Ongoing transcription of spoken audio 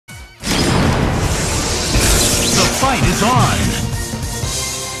fight is on!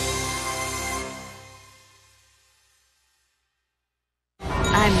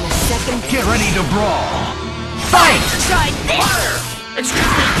 I'm the second. Get ready to brawl! Fight! Try this! Fire!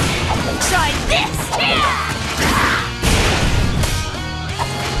 Excuse me! Try this!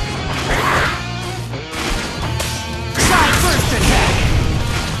 Try First attack!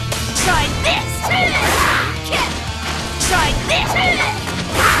 Try this! Try this!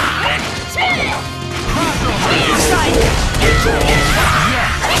 Crossover! Try this!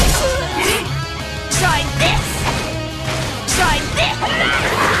 Yes! Try this! Try this!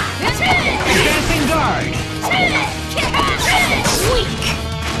 Advancing guard! Weak!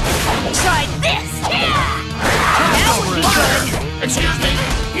 Try this! That would be good! Excuse me!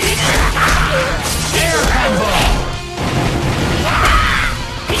 Air combo!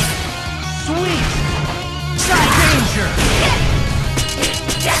 Sweet! Try Danger!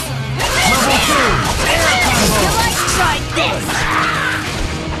 Level 2! Air combo! Try this!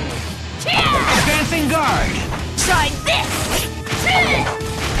 Advancing guard! Try this!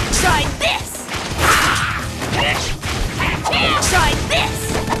 Try this! Try this!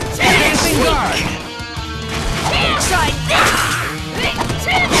 Advancing guard! Try this!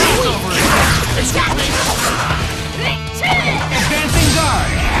 Crossover attack! Excuse me! Advancing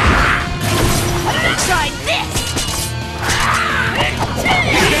guard! Try this!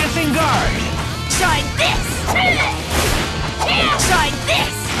 Advancing guard! Try this! Try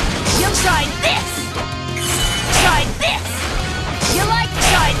this! You'll try this! Try this! You like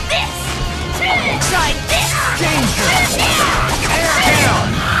try this! Try this! Danger! Air down!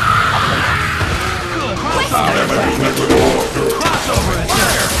 Good crossover attack! Crossover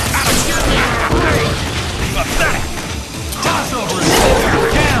attack! Excuse me! Pathetic! Crossover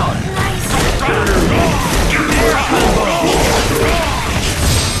attack! Down! Air combo!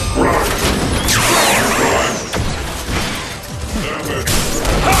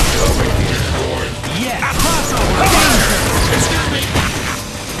 Yeah! Crossover! Danger! Excuse me!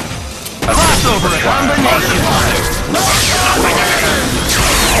 Crossover combination!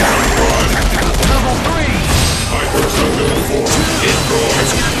 Level 3!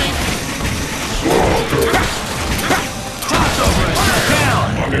 Excuse me! Crossover attack! Down!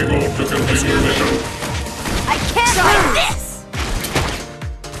 I can't try this!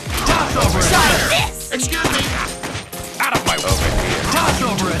 Crossover Try attack! this! Excuse me! Out of my way!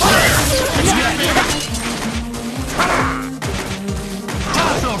 Crossover attack! Excuse me!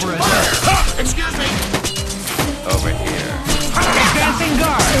 Crossover attack! Excuse me! Over here. Advancing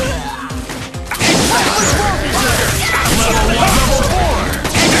guard! Level 1, level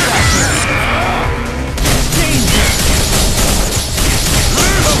 4! Danger!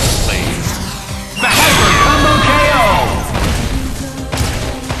 Please. Hyper combo KO!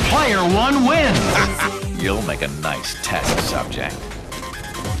 Player 1 wins! You'll make a nice test subject.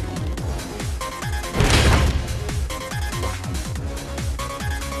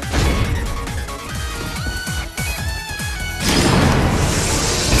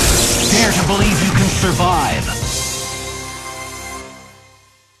 Dare to believe you can survive!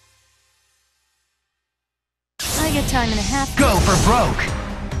 I get time and a half. Go for broke!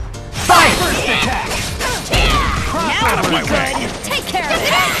 Fight! First attack! Out of my way! Take care of it!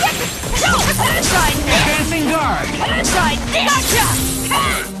 Try this! Advancing guard! Try this! Gotcha!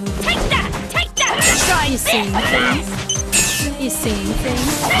 Take that! Take that! Try You this! seeing things? You seeing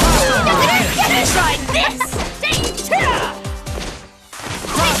things? Try this!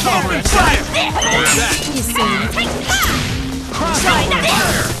 Crossover Try attack! this! You seeing Take that! Try Crossover this!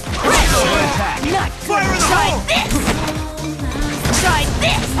 attack! Crossover attack! Not good! Try this! Try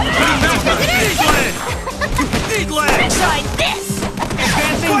this! Try this!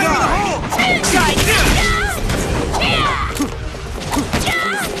 Advancing guard! Try this!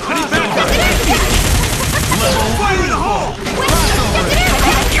 Crossover attack! Level 1! Crossover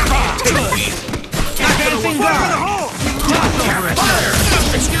attack! Good! Advancing guard! Crossover attack!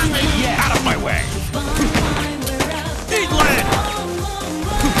 Excuse me! Yeah! Out of my way! Need lead!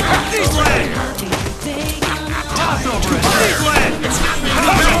 Need lead! Crossover Need attack! lead! Excuse me! On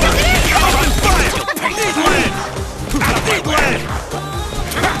fire! Need lead! Need lead!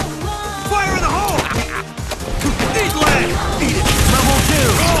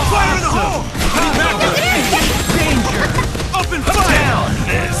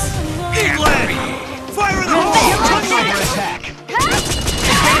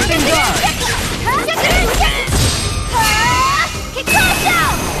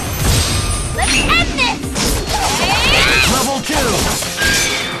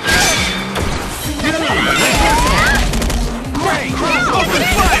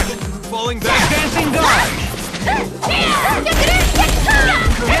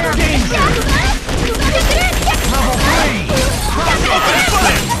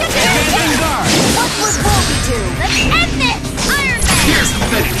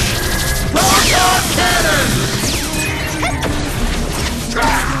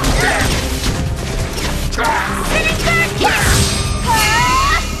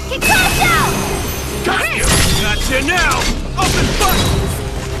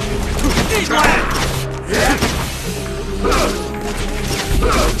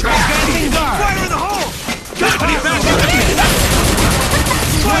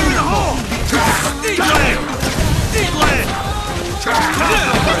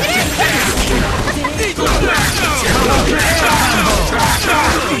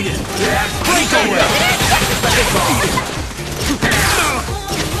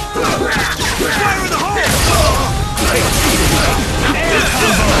 Fire in the hole!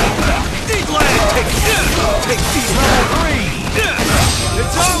 Eat leg! Take these level 3!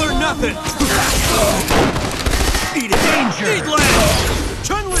 It's all or nothing! Eat it! Danger! Eat leg!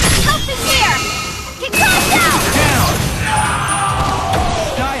 Chun-Li! Help me here! Get caught down!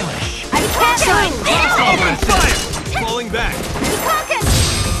 Stylish. I can't try this! Fire! Falling back! Caucus!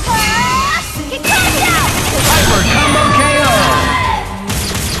 Get caught down! Viper combo KO.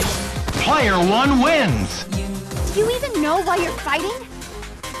 Player 1 wins. Do you even know why you're fighting?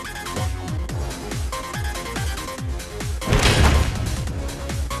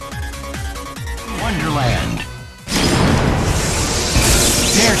 Wonderland.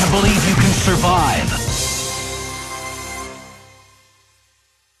 Dare to believe you can survive.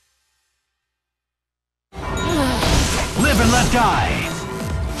 Live and let die.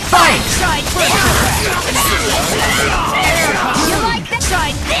 Fight! Try this! You like that?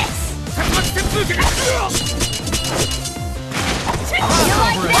 Try this! You like that? Try this! Not good now.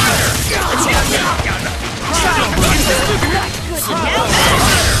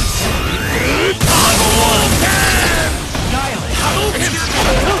 Level 1. Stylish.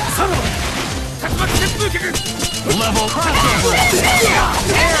 Level crossover.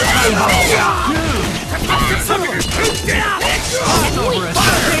 Air combo. Dude. Crossover assist. Danger.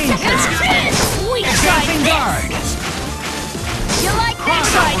 Advancing guard. You like that?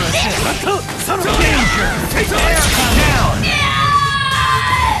 Try this! Danger. Air down.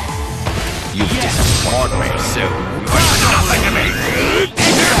 You disappoint me, Sue. You are nothing to me.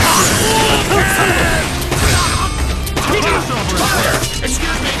 Crossover assist.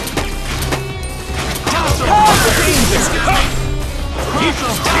 Excuse me! Crossover danger.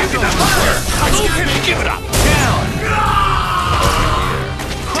 Crossover. Give it up! Down.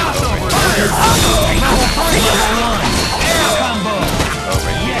 Crossover assist. Level 3. Level 1. Air combo.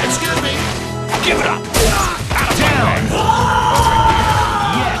 Over here. Excuse me! Give it up! Down.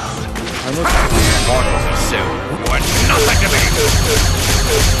 Yes. Mortal, Sue. You are nothing to me.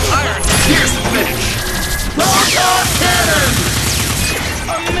 Iron, here's the finish! Cannon.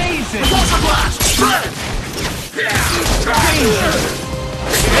 Amazing. Blast! Shred! Danger.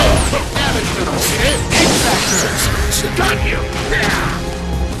 Damage middle! X-Factor. Got you!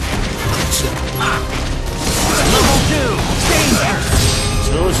 Level 2. Danger.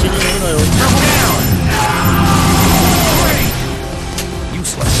 Down. Great.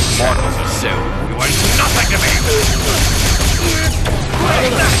 Useless. Mortal, Sue. You are nothing to me.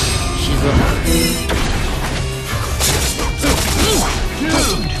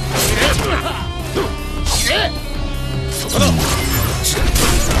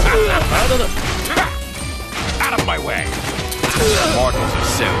 Out of my way. Mortal,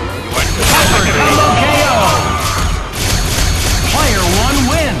 Sue. You are nothing to me. Combo KO. Player 1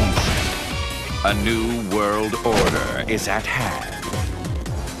 wins. A new world order is at hand.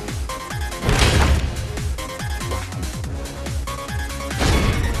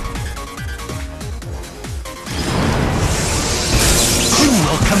 Who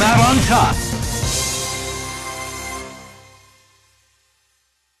will come out on top?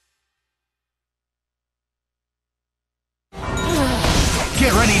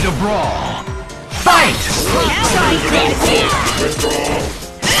 Get ready to brawl. Fight! Now try this!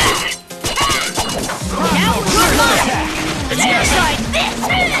 Now you're mine! Now try this!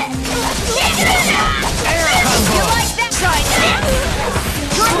 Air You combo. like that? Try this!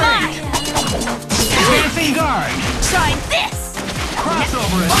 You're mine! Advancing guard. Try this!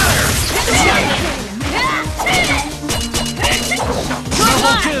 Crossover assist. You're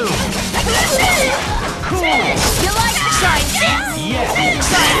Level mine! 2. Cool. You like to try this? Yes.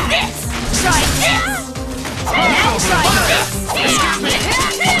 Try this! Try this! Now try this!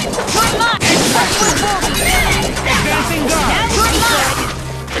 You're mine! Advancing Now guard. you're mine!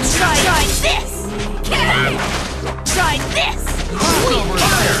 Try this! Try this! Crossover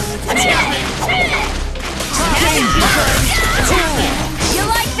assist. You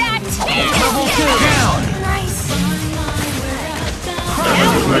like that? Level 2 down. Nice!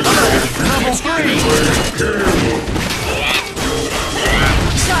 Level 3.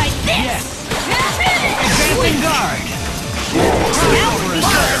 Try this! Yes. Advancing guard. Crossover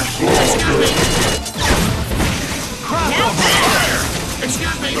assist. Crossover.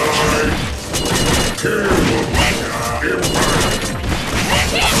 Excuse me! You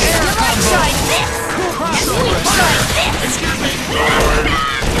like try this? Crossover Try assist. this! Excuse me!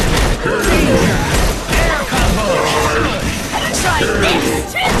 Danger. Air combo. Try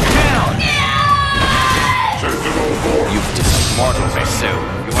this! Down. You've disappointed me, Sue.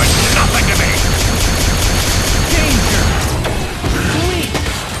 You are nothing to me.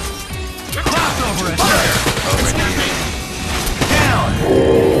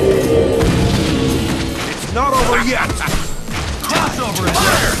 It's not over yet. Crossover is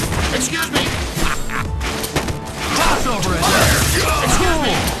there. Excuse me. Crossover is there.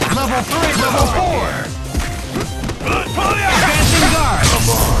 Cool. Level 3, level 4. Advancing guard.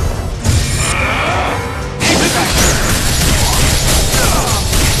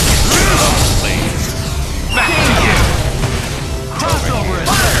 Crossover is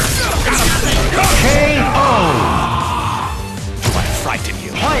there. KO. Do I frighten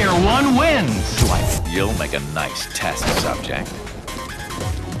you? Player 1 wins. You'll make a nice test subject.